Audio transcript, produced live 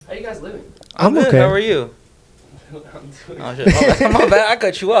you guys living? I'm good. okay. How are you? I'm doing Oh, shit. My bad. I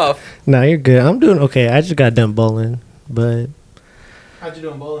cut you off. Nah, you're good. I'm doing okay. I just got done bowling, but How'd you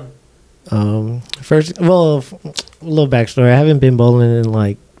doing bowling? first, well, a little backstory. I haven't been bowling in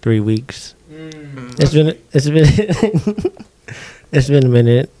like 3 weeks. It's been it's been a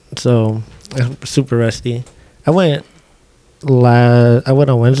minute, so I'm super rusty. I went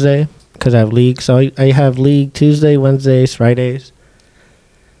on Wednesday because I have league. So I have league Tuesday, Wednesdays, Fridays,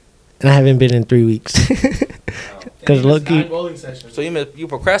 and I haven't been in 3 weeks. Because low key, Bowling sessions. So you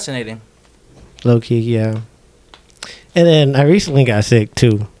procrastinating? low key, yeah. And then I recently got sick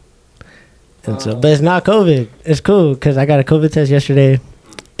too. And so, but it's not COVID. It's cool because I got a COVID test yesterday,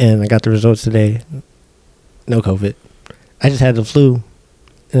 and I got the results today. No COVID. I just had the flu,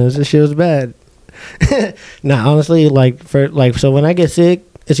 and this shit was bad. Nah, honestly, so when I get sick,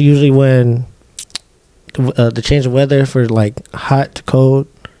 it's usually when the change of weather for like hot to cold,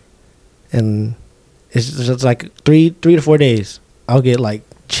 and it's just like 3 to 4 days. I'll get like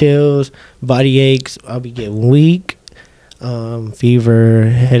chills, body aches. I'll be getting weak. Fever,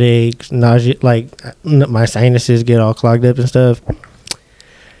 headaches, nausea, like my sinuses get all clogged up and stuff.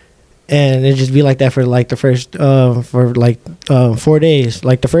 And it just be like that for like the first 4 days.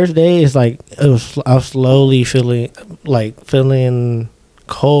 Like the first day is like I was slowly feeling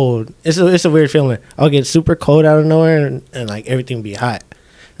cold. It's a weird feeling. I'll get super cold out of nowhere and like everything be hot.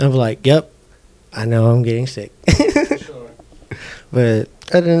 And I'm like, yep, I know I'm getting sick. Sure. But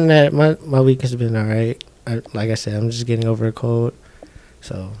other than that, my week has been all right. Like I said, I'm just getting over a cold.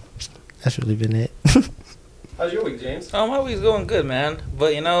 So that's really been it. How's your week, James? Oh, my week's going good, man.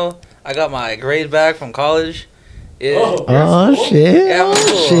 But you know, I got my grades back from college. Yeah. Oh shit! Yeah, I'm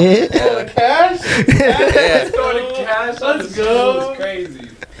cool. Shit! Yeah. Cash? Yeah. Let's go to cash. Let's go. It's crazy.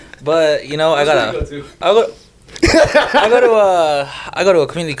 But you know, I Where's the go to a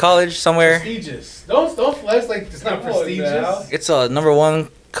community college somewhere. Prestigious. Don't flex like it's not Come on prestigious. now. It's a #1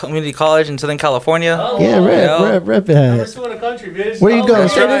 community college in Southern California. Oh, Yeah, rep Number that. 2 in the country, bitch. Where you go?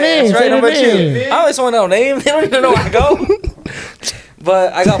 That's Say the right. name. That's right, Say the number 2. name. I always want to know name. They don't even know where I go.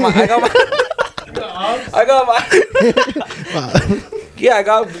 But I got my yeah, I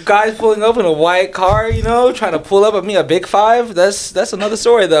got guys pulling up in a white car, you know, trying to pull up at me a big 5. That's another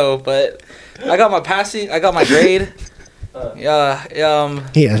story though. But I got my passing, I got my grade. Yeah,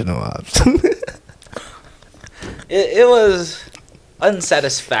 He has no ops. it was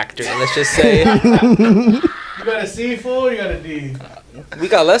unsatisfactory. Let's just say You got a C, fool? You got a D? we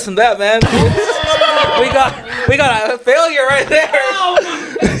got less than that, man. we got a failure right there.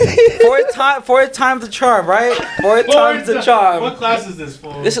 Fourth time's the charm, right? Fourth time's the charm. What class is this,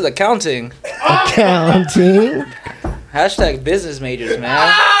 fool? This is accounting. Accounting. Hashtag business majors,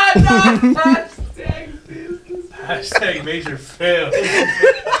 man. Hashtag major fail.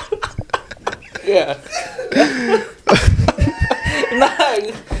 Yeah.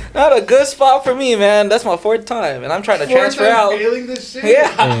 Not a good spot for me, man. That's my 4th time, and I'm trying to transfer out. Failing this shit?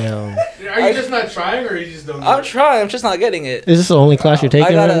 Yeah, Damn. Are you just not trying, or you just don't know? I'm trying. I'm just not getting it. Is this the only class you're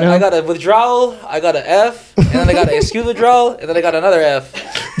taking I right now? got a withdrawal. I got an F, and then I got an excuse withdrawal, and then I got another F.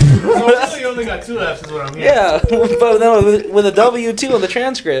 So really you only got 2 F's is what I'm hearing. Yeah, but then with a W2 on the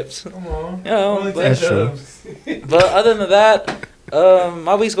transcripts. Come on. You know, Only but- 10 That's true. F's. But other than that,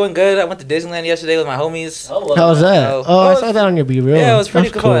 my week's going good. I went to Disneyland yesterday with my homies. Hello. How was that? Oh, Oh, I it saw was- that on your B-reel. Yeah, it was pretty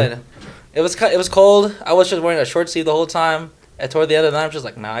That's fun. It was cold. I was just wearing a short sleeve the whole time. And toward the end of the night, I'm just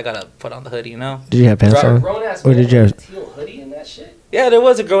like, nah, I gotta put on the hoodie, you know? Did you have pants on? Grown ass Or man did you wear have- a teal hoodie and that shit? Yeah, there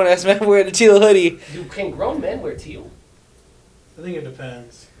was a grown ass man wearing a teal hoodie. Can grown men wear teal? I think it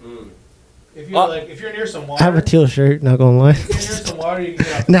depends. Mm. If you're near some water, I have a teal shirt, not gonna lie. if you're near some water, you can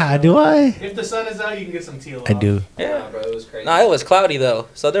get off the Nah, sun. do I? If the sun is out, you can get some teal. I off. do. Yeah. Nah, bro, it was crazy. Nah, it was cloudy though,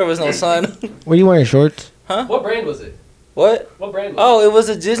 so there was no sun. Were you wearing shorts? What brand was it? What? What brand was Oh, it was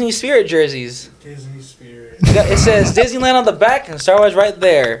the Disney Spirit jerseys. Disney Spirit. It says Disneyland on the back and Star Wars right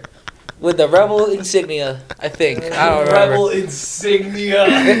there. With the Rebel insignia, I think. I don't remember. Rebel insignia.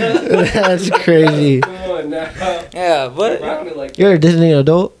 That's crazy. Come on now. Yeah, but... Round it like You're a Disney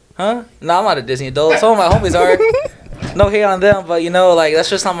adult? Huh? No, I'm not a Disney adult. Some of my homies are. No hate on them, but you know, like that's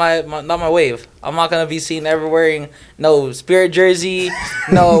just not my wave. I'm not gonna be seen ever wearing no Spirit jersey,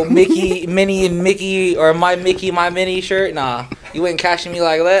 no Mickey, Minnie and Mickey, or my Mickey, my Minnie shirt. Nah, you ain't catching me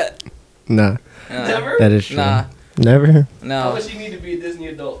like that. Nah, Never? that is true. Nah, Never? How no. much you need to be a Disney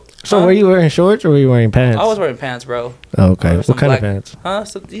adult? So Huh? were you wearing shorts or were you wearing pants? I was wearing pants, bro. Oh, okay. some What kind black- of pants? Huh?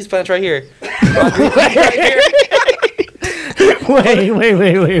 So these pants right here. Wait.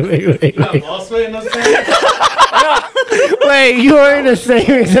 You got ball sweat in those pants? Wait, you were in the same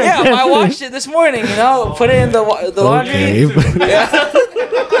exact Yeah, I pants? washed it this morning. You know, put it in the laundry. Okay. Yeah.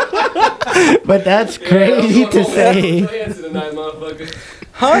 But that's crazy to say. Hansen tonight, motherfucker.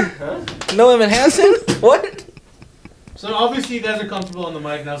 Huh? Noam and Hansen? What? So obviously you guys are comfortable on the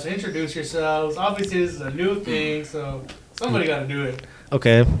mic now, so introduce yourselves. Obviously this is a new thing, so somebody got to do it.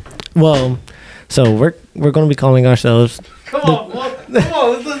 Okay. Well, so we're gonna be calling ourselves. Come on, come on.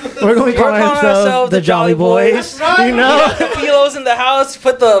 We're gonna be calling ourselves the Jolly Boys. Right. You know. The Filos in the house.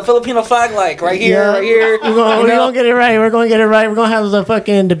 Put the Filipino flag like right here, Yeah. right here. We're gonna get it right. We're gonna get it right. We're gonna have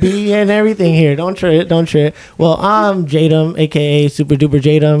the B and everything here. Don't trip. Well, I'm Jadum, aka Super Duper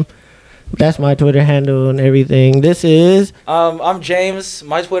Jadum. That's my Twitter handle and everything. This is I'm James.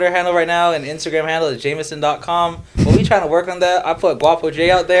 My Twitter handle right now and Instagram handle is jameson.com. But we trying to work on that. I put Guapo J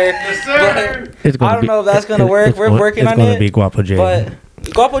out there. Yes, sir. I don't know if that's gonna work. We're working on It's gonna it. be Guapo J. But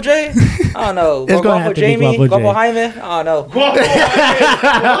Guapo J? I don't know. It's gonna Guapo have to be Jamie? Guapo J. Guapo Jaime? I don't know. Guapo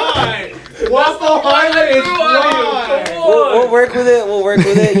Hyman. Guapo Hyman is blind. We'll work with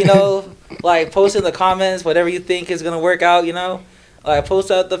it. You know, like post in the comments whatever you think is gonna work out. You know, like post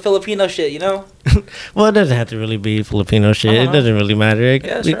out the Filipino shit. You know. Well, it doesn't have to really be Filipino shit. Uh-huh. It doesn't really matter. It,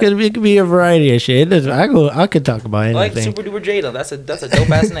 Yeah, it sure. could be a variety of shit. It doesn't. I could talk about anything. Like Super Duper Jada. That's a dope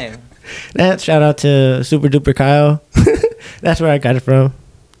ass name. That shout out to Super Duper Kyle. That's where I got it from.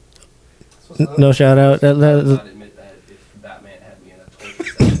 No shout out. I would not admit that if Batman had me in a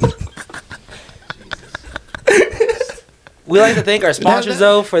toilet. Jesus. We like to thank our sponsors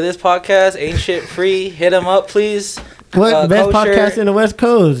though for this podcast. Ain't shit free. Hit them up, please. What best Kosher. podcast in the West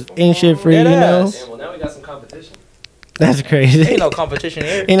Coast? Ain't shit free, you Dead know. ass. Damn, well, now we got some competition. That's crazy. Ain't no competition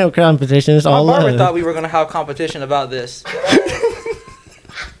here. Ain't no competition. It's My all barber love. thought we were gonna have competition about this.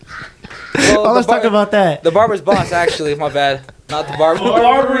 Oh, let's talk about that. The barber's boss, actually. My bad. Not the barber.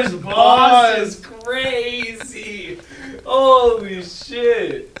 Barber's Boss is crazy. Holy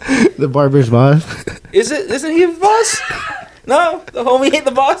shit. The barber's boss. Isn't he the boss? No, the homie ain't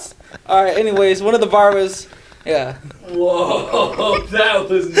the boss. All right. Anyways, one of the barbers. Yeah. Whoa, that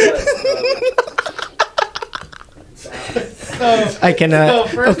was nuts. I cannot.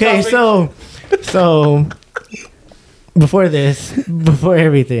 first Okay, topic. so before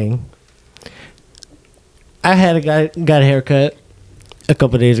everything, I had got a haircut a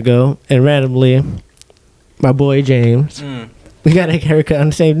couple days ago, and randomly, my boy James, Mm. we got a haircut on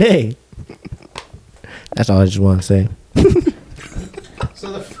the same day. That's all I just want to say.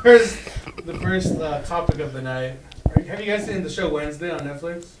 So the first topic of the night. Have you guys seen the show Wednesday on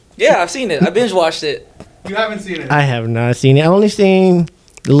Netflix? Yeah, I've seen it. I binge watched it. You haven't seen it. I have not seen it. I only seen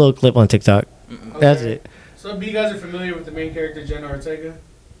the little clip on TikTok. That's Okay. it. So you guys are familiar with the main character Jenna Ortega?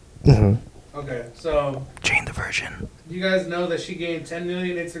 hmm Okay, so Jane the Virgin. you guys know that she gained 10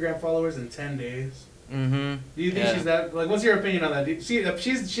 million Instagram followers in 10 days. Mm-hmm. Do you think Yeah. she's that? Like, what's your opinion on that?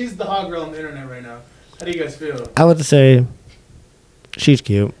 She's the hot girl on the internet right now. How do you guys feel? I would say she's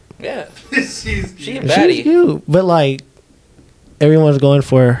cute. Yeah. she's She a cute. baddie. She's cute, but like everyone's going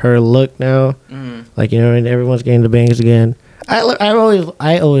for her look now. Mm. Like, you know, and everyone's getting the bangs again. I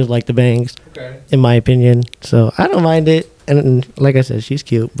always like the bangs, Okay. in my opinion. So I don't mind it. And like I said, she's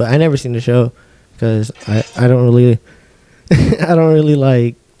cute. But I never seen the show because I don't really I don't really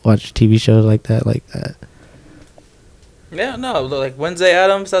like watch TV shows like that. Yeah, no, like Wednesday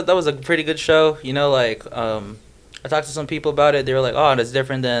Addams, that was a pretty good show. You know, like I talked to some people about it. They were like, "Oh, it's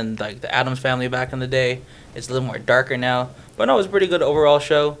different than like the Addams Family back in the day. It's a little more darker now." But no, it was a pretty good overall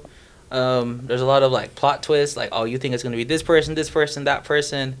show. There's a lot of like plot twists, like, oh, you think it's gonna be this person, that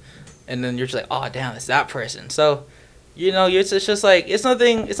person, and then you're just like, oh, damn, it's that person. So, you know, it's just like it's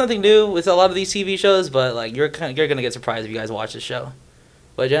nothing new with a lot of these TV shows, but like you're gonna get surprised if you guys watch the show.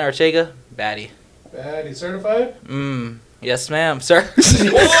 But Jenna Ortega, baddie. Baddie certified? Yes, ma'am, sir.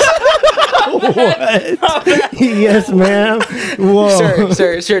 What? Yes, ma'am. Whoa.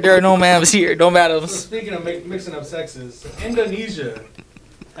 sir, there are no ma'ams here, no So madams. speaking of mixing up sexes, so Indonesia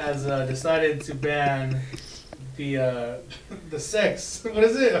has decided to ban the sex. What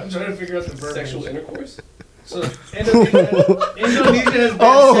is it? I'm trying to figure out the verb. Sexual intercourse? So Indonesia has banned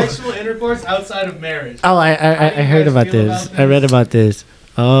Oh. sexual intercourse outside of marriage. Oh, I How do you heard guys about feel this. about I read this? about this.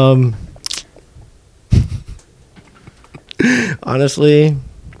 Honestly,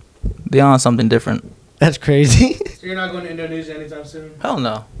 They on something different. that's crazy. So you're not going to Indonesia anytime soon? Hell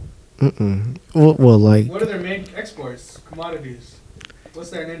no. Mm-mm. Well, like, What are their main exports, commodities? What's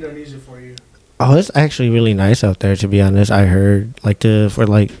there in Indonesia for you? oh, it's actually really nice out there. To be honest, I heard like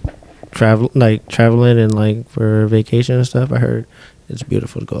traveling and like for vacation and stuff. I heard it's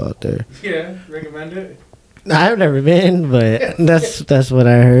beautiful to go out there. Yeah, recommend it. I've never been, but that's what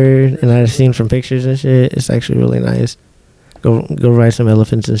I heard, and I've seen from pictures and shit. It's actually really nice. Go ride some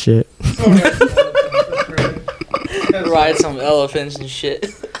elephants and shit. Ride some elephants and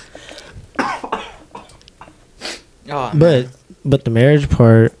shit. Oh, but the marriage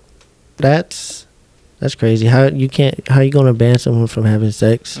part, that's crazy. How you gonna ban someone from having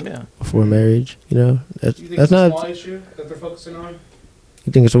sex yeah. before marriage? You know, You think that's it's a not. small issue that they're focusing on?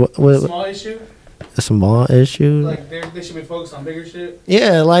 You think it's A small issue? a small issue? Like they should be focused on bigger shit.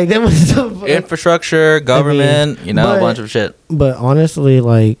 Yeah, like that was. So, Infrastructure, government, a but- bunch of shit. but honestly,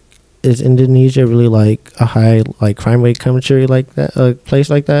 like, is Indonesia really like a high like crime rate country like that? A place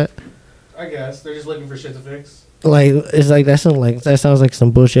like that? I guess they're just looking for shit to fix. Like it's like that sounds like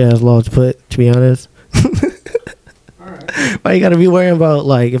some bullshit ass law to put. To be honest. All right, Why you gotta be worrying about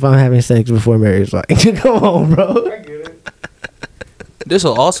like if I'm having sex before marriage? Like, come on, bro. I get it. This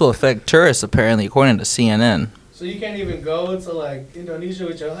will also affect tourists, apparently, according to CNN. So you can't even go to like Indonesia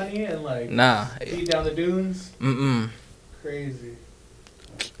with your honey and like Nah. eat down the dunes. Mm-mm. Crazy.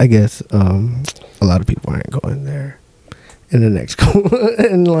 I guess a lot of people aren't going there in the next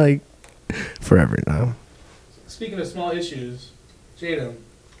in like forever now. Speaking of small issues, Jadam,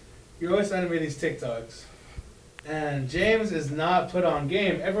 you're always sending me these TikToks. And James is not put on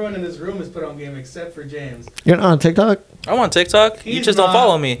game. Everyone in this room is put on game except for James. You're not on TikTok? I'm on TikTok. You just don't not-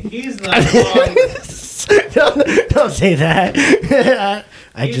 follow me. He's not on. don't say that.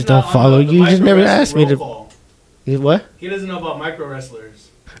 I he's just not don't on follow the you. You just micro never wrestling asked me roll to. call. What? He doesn't know about micro wrestlers.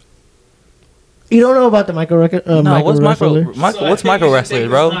 You don't know about the micro record? No, what's wrestler? what's micro wrestlers,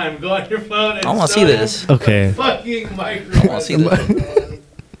 bro? I Go on your phone and want to see show this. him Okay. fucking micro I wanna see this.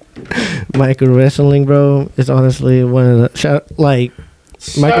 Micro wrestling, bro, is honestly one of the like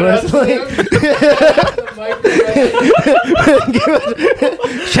micro wrestling.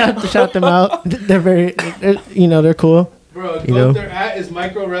 shout them out. They're very, they're cool. Bro, You know? their at is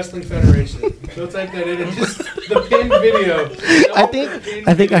Micro Wrestling Federation. Go type that in and just the pinned video.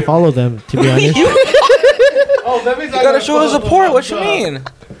 I think I follow them, to be honest. Oh, that means You gotta show the support. What you mean?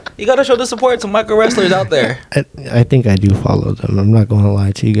 You gotta show the support to micro wrestlers out there. I think I do follow them. I'm not going to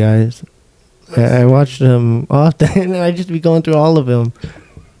lie to you guys. I watch them often, and I just be going through all of them.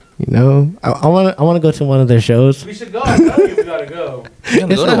 You know, I want to go to one of their shows. We should go. I tell you, we gotta go. You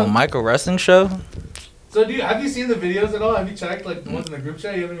gonna go to a not- micro wrestling show? So, have you seen the videos at all? Have you checked like the ones in the group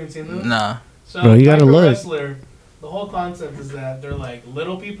chat? You haven't even seen them. Nah. So, Bro, you gotta Micro look. Wrestler, the whole concept is that they're like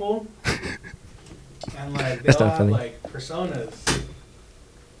little people, and like they That's all not have funny. like personas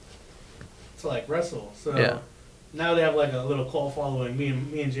to like wrestle. So Yeah. now they have like a little cult following, me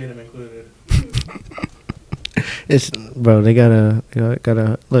and Jadam included. It's bro. They gotta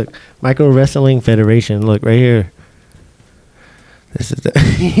look. Micro Wrestling Federation. Look right here. This is the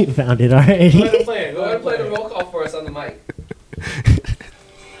he found it Go ahead already. and play it. Go ahead and play the roll call for us on the mic.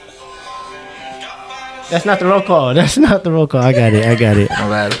 That's not the roll call. That's not the roll call. I got it. My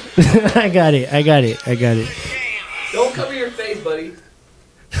bad. I got it. Don't cover your face, buddy.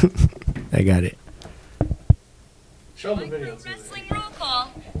 I got it. Show them the Micro video. too. Wrestling Roll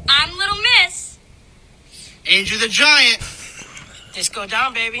Call. I'm Little Miss. Andrew the Giant. Disco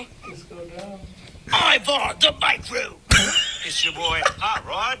down, baby. Let's go down. Ivor the Micro. It's your boy, Hot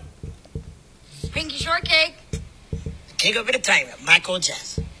Rod. Pinky Shortcake. King of entertainment, Michael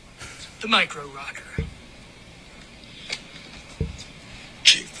Jackson. The Micro Rocker.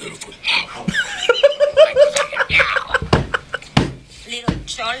 Chief Littlefoot. Little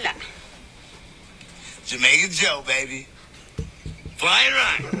Chola. Jamaican Joe, baby. Flying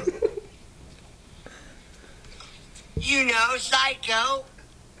right. You know, Psycho.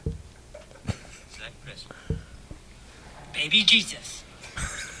 Baby Jesus.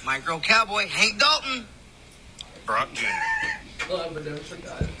 Micro Cowboy, Hank Dalton. Brock Jr.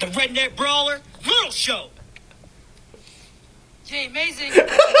 The Redneck Brawler, Little Show. Jay Amazing.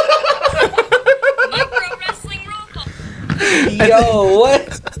 Micro Wrestling Roll Call. Yo,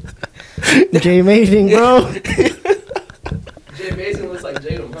 what? Jay Amazing, bro. Jay Mason looks like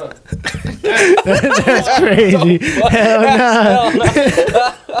Jadam, huh? That's crazy. Hell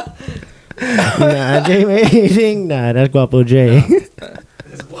nah. Nah, Jay Amazing. Nah, that's Guapo Jay.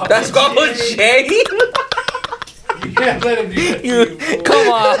 That's called Jay? You can't let him do that. to you, fool. Come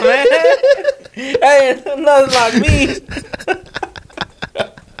on, man. Hey, nothing like me.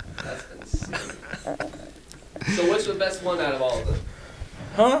 That's insane. So what's the best one out of all of them?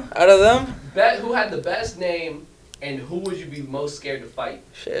 Huh? Out of them? Who had the best name, and who would you be most scared to fight?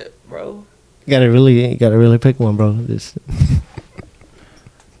 Shit, bro. You gotta really pick one, bro. This.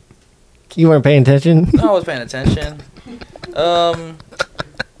 You weren't paying attention. No, I was paying attention. The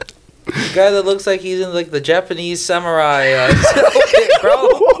guy that looks like he's in like the Japanese samurai outfit, bro.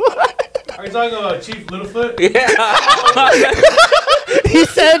 Are you talking about Chief Littlefoot? Yeah. He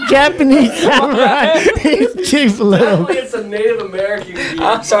said Japanese samurai. He's Chief Little. Definitely it's a Native American beat.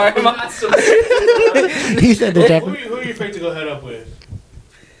 I'm sorry, Not my- some- He said the Who Japanese. are you afraid to go head up with?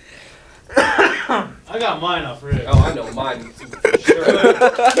 I got mine off rip. Oh, I know mine for sure.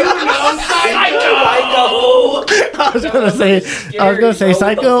 I was gonna say Scary, bro, Psycho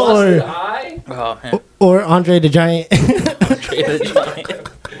with the busted eye. Oh, man. or Andre the Giant.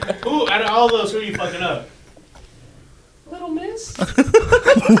 Who out of all those, who are you fucking up? Little Miss.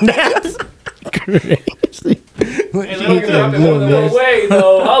 That's crazy. Hey, Little You're gonna have to Miss. go the other way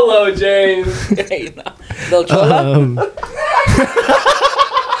though. Hello, James. Hey, no. Little Chola?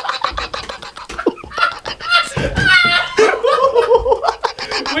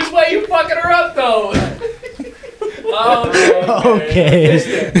 Which way you fucking her up though? Okay.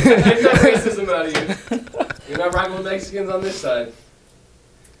 There's no racism out of you. You're not rocking with Mexicans on this side.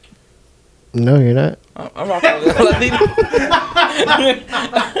 No, you're not. I'm rocking with Latino.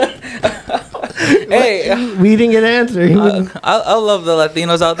 Hey, We didn't get an answer. I love the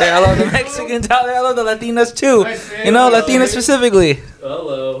Latinos out there. I love the Mexicans out there. I love the Latinas too. You know, Latinas specifically.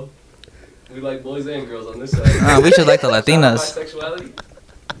 Hello. We like boys and girls on this side. We should like the Latinas. Bisexuality?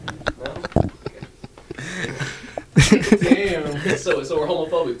 Damn. So we're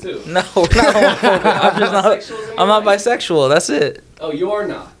homophobic too. No, we're not homophobic. I'm not bisexual. That's it. Oh, you are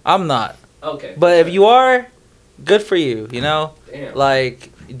not. I'm not. Okay. But if you are, good for you. You know, Damn.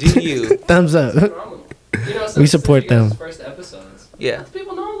 like do you? Thumbs up. Phenomenal. You know, We support you guys' them. First episodes. Yeah. Let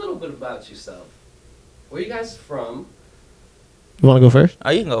people know a little bit about yourself. Where you guys from? You want to go first?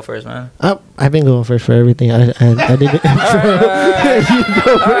 Oh, you can go first, man. I've been going first for everything. I did it. You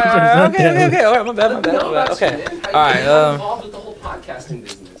go first or something. Okay. All right, my bad. No, that's Okay. you, man. How All right, you got involved with the whole podcasting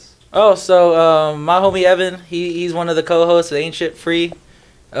business? Oh, so my homie Evan, he's one of the co-hosts of Ain't Shit Free.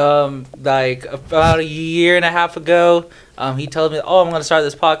 Like about a year and a half ago, he told me, "Oh, I'm gonna start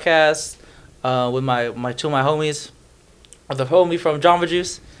this podcast with my two of my homies, the homie from Jamba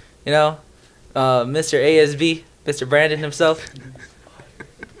Juice, you know, Mr. ASB, Mr. Brandon himself."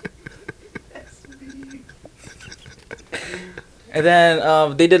 And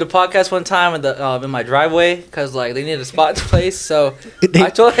then they did a podcast one time in my driveway because like they needed a spot to place. So I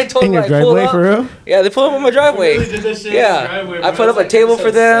told In them your like pull driveway up. for real? Yeah, they pulled up in my We driveway. really did this shit Yeah. in the driveway, I bro. put up a It's table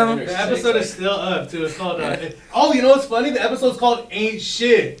for them. The episode is still up too. It's called. Oh, you know what's funny? The episode's called "Ain't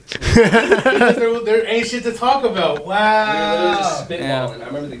Shit." Because there ain't shit to talk about. We were literally Wow. just spitballing. Yeah. I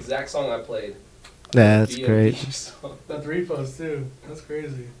remember the exact song I played. That's B&B great. song. That's repost too. That's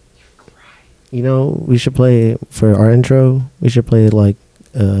crazy. You know, we should play for our intro. We should play like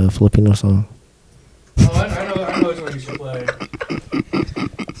a Filipino song. Oh, I know which one you should play.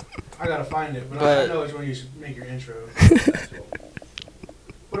 I gotta find it, but I know which one you should make your intro.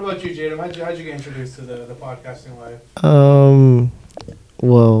 What about you, Jadam? How'd you get introduced to the podcasting life?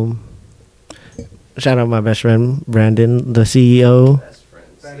 Well, shout out my best friend Brandon, the CEO. Best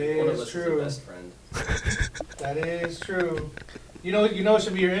friends. That One of is us true. Is a best friend. That is true. You know what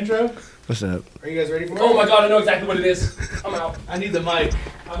should be your intro? What's up? Are you guys ready for it? Oh my god, I know exactly what it is. I'm out. I need the mic.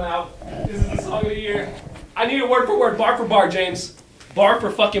 I'm out. This is the song of the year. I need it word for word, bar for bar, James. Bar for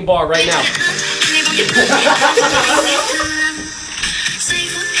fucking bar right now.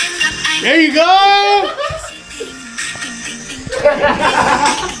 There you go!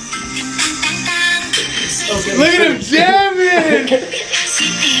 Look at him jamming!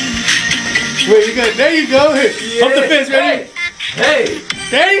 Wait, you got there you go. Pump the fist, ready? Hey!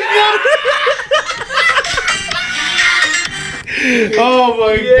 There you go! Oh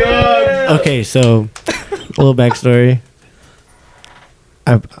my god. Okay, so a little backstory.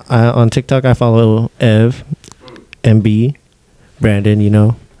 I on TikTok I follow Ev, MB, Brandon. You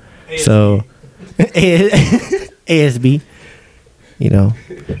know, so ASB. You know,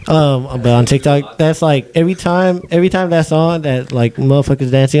 but on TikTok that's like every time that's on that like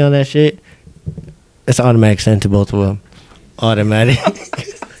motherfuckers dancing on that shit, it's automatic sent to both of them. Automatic.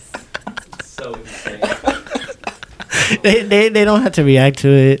 So insane. they don't have to react to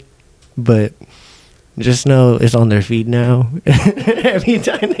it, but just know it's on their feed now. Every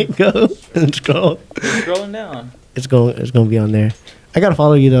time they go and scroll, Scrolling down. it's gonna be on there. I gotta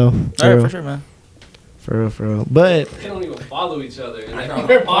follow you though. All right, for sure, man. For real. But They don't even follow each other. And they're on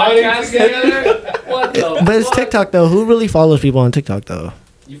They're a podcast together? What the it's fuck? TikTok though. Who really follows people on TikTok though?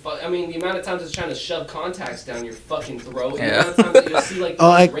 I mean, the amount of times it's trying to shove contacts down your fucking throat. Yeah. The amount of times that you'll see like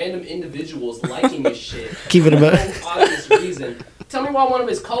Oh, these random individuals liking your shit. Keep it for about- no obvious reason. Tell me why one of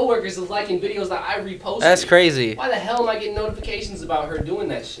his coworkers is liking videos that I reposted. That's crazy. Why the hell am I getting notifications about her doing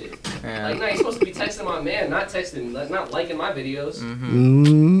that shit? Yeah. Like, nah, you're supposed to be texting my man, not texting, not liking my videos.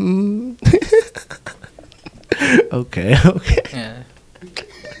 Mm-hmm. Okay. Yeah.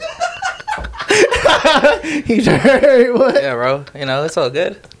 He's hurt. What? Yeah, bro. You know, it's all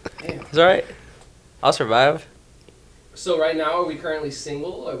good. It's all right. I'll survive. So right now, are we currently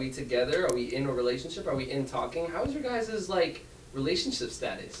single? Are we together? Are we in a relationship? Are we in talking? How is your guys' like relationship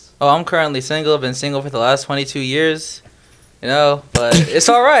status? Oh, I'm currently single. I've been single for the last 22 years. You know, but it's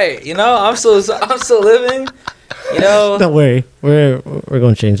all right. You know, I'm still living. You know. Don't worry. We're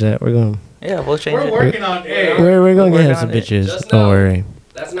gonna change that. We're gonna We'll change We're it. working on it. we're gonna Working get some on it. bitches. Just Don't know. worry.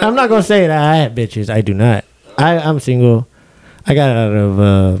 That's I'm not gonna say that I had bitches. I do not. I'm single. I got out of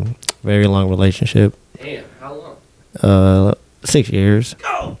a very long relationship. Damn, how long? 6 years.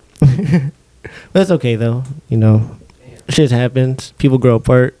 Go. That's okay though. You know, shit happens. People grow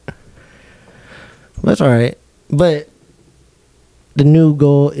apart. That's all right. But the new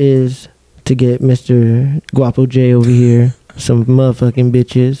goal is to get Mr. Guapo J over here some motherfucking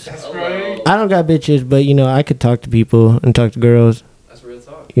bitches. That's right. I don't got bitches, but you know I could talk to people and talk to girls. That's real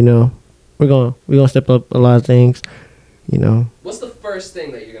talk. You know, we're gonna step up a lot of things. You know, What's the first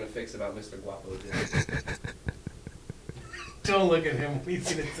thing that you're gonna fix about Mr. Guapo? Don't look at him when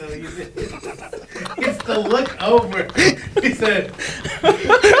he's gonna tell you this. It's the look over. He said,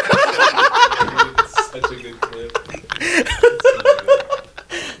 Such a good clip.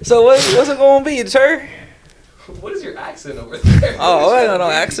 So what's it gonna be, sir? What is your accent over there? Oh, I got no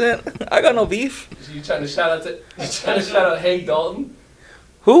accent. I got no beef. You trying to shout out Hank Dalton?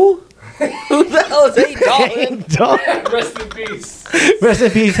 Who? Who the hell is Hank Dalton? Rest in peace. Rest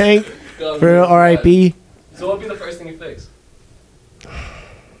in peace, Hank. God, For R.I.P. So what would be the first thing you fix?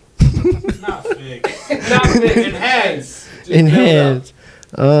 not fix. Not fix. Enhance. Just build Enhance.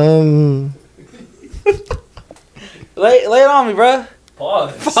 Lay it on me, bruh. up.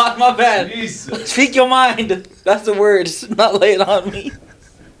 Pause. Fuck, my bad. Jesus. Speak your mind. That's the word. It's not lay it on me.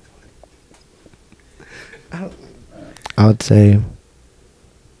 I would say,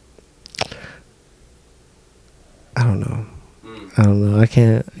 I don't know. I don't know. I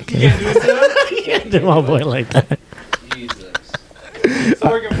can't You can't do this to him? I can't do my boy like that. Jesus. It's a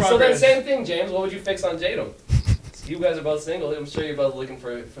work in So then progress. same thing, James. What would you fix on Jadam? You guys are both single. I'm sure you're both looking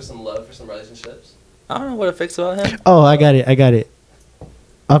for some love, for some relationships. I don't know what to fix about him. Oh, I got it.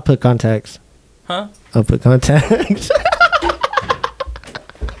 I'll put contacts. Huh? I'll put contacts.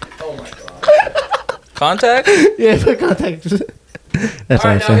 Oh my god. Contact? Yeah, put contacts. That's what Alright,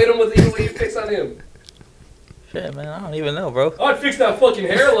 I'm now saying. hit him with what you fix on him. Shit, man. I don't even know, bro. Oh, I'd fix that fucking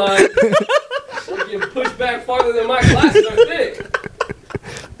hairline. Getting pushed back farther than my glasses are thick.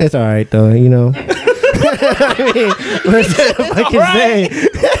 It's all right though, you know. I mean, what's that fucking alright. say?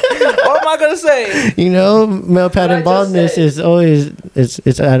 What am I gonna say? You know, male What I pattern just baldness said. is always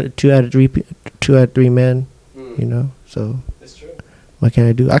it's out two out of three men. You know, so That's true. what can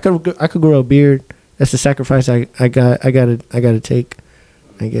I do? I could grow a beard. That's the sacrifice I gotta take.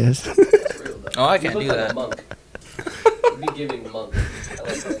 I guess. That's real though. Oh, I You can't look do like that. a monk. You be giving monk. I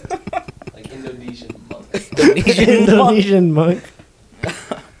like that. Like Indonesian monk. Indonesian monk.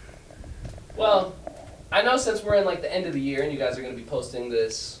 Well, I know since we're in like the end of the year and you guys are going to be posting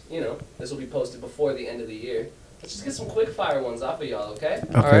this, you know, this will be posted before the end of the year. Let's just get some quick fire ones off of y'all, okay?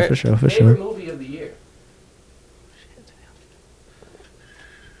 Okay, Alright. for sure. Favorite movie of the year?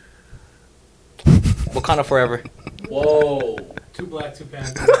 Wakanda Forever. Whoa. Two black, two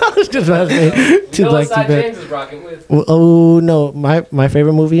Panthers. I was just about to say You two know black, what two side bad. James is rocking with? Well, oh no, my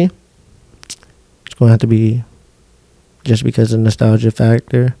favorite movie. It's gonna have to be, just because of nostalgia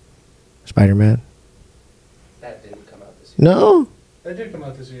factor, Spider-Man. That didn't come out this year. No, That did come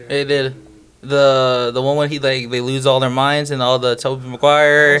out this year. It did. The one when they lose all their minds and all the Tobey That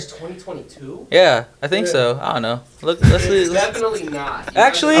Maguire. was 2022? Yeah, I think Yeah. so. I don't know. Let's It's definitely not. You guys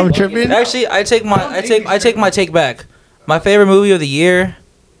Actually- are I'm bugging tripping. out. Actually, I take my I don't think I take my take back. My favorite movie of the year.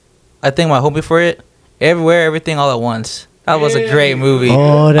 I think my hoping for it. Everywhere, Everything, All at Once. That was a great movie.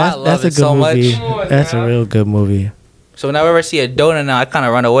 oh I that's love a it good so movie. much. Come on That's a now. real good movie. So whenever I ever see a donut now, I kind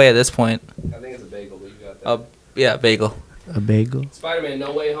of run away at this point. I think it's a bagel, but you got that. Yeah, bagel. A bagel. Spider-Man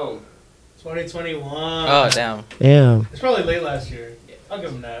No Way Home. 2021. Oh damn. Damn. It's probably late last year. I'll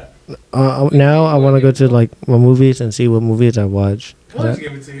give him that. Now I want to go to like my movies and see what movies I watch. We'll just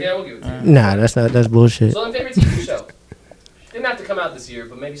give it to you. Yeah, we'll give it to you. Nah, that's bullshit. So, favorite TV show? Didn't have to come out this year,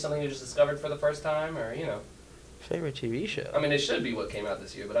 but maybe something you just discovered for the first time, or, you know. Favorite TV show. I mean, it should be what came out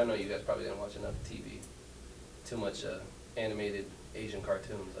this year, but I know you guys probably didn't watch enough TV. Too much animated Asian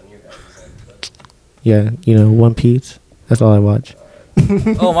cartoons on your guys' end. But, Yeah, you know, One Piece. That's all I watch.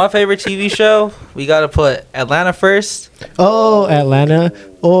 Oh, my favorite TV show. We gotta put Atlanta first. Oh, Atlanta.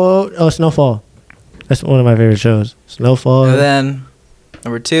 Oh, Snowfall. That's one of my favorite shows. Snowfall. And then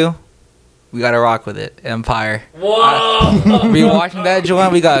number 2, we gotta rock with it. Empire. whoa! We watching that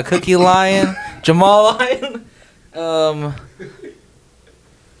joint. We got Cookie Lion. Jamal Lyon.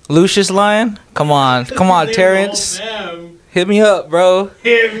 Lucius Lyon. Come on, Terrence. Hit me up, bro.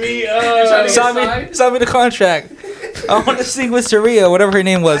 Hit me You're trying to up. get Sign me the contract. I want to sing with Saria, whatever her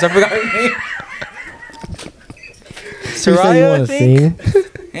name was. I forgot her name. You said you Soraya, I wanna think. sing?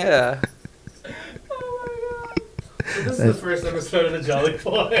 Yeah. So this is the first episode of the Jolly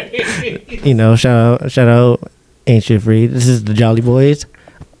Boy. You know, shout out, Ain't Shit Free. This is the Jolly Boys.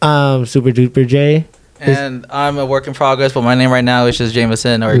 Super Duper J. And I'm a work in progress, but my name right now is just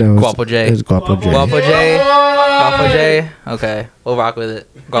Jameson or No, Guapo J. It's Guapo J. Guapo J. Guapo J. Okay, we'll rock with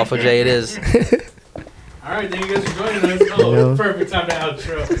it. Guapo J it is. Alright, thank you guys for joining us. Oh, You know. perfect time to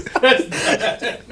outro. That's that.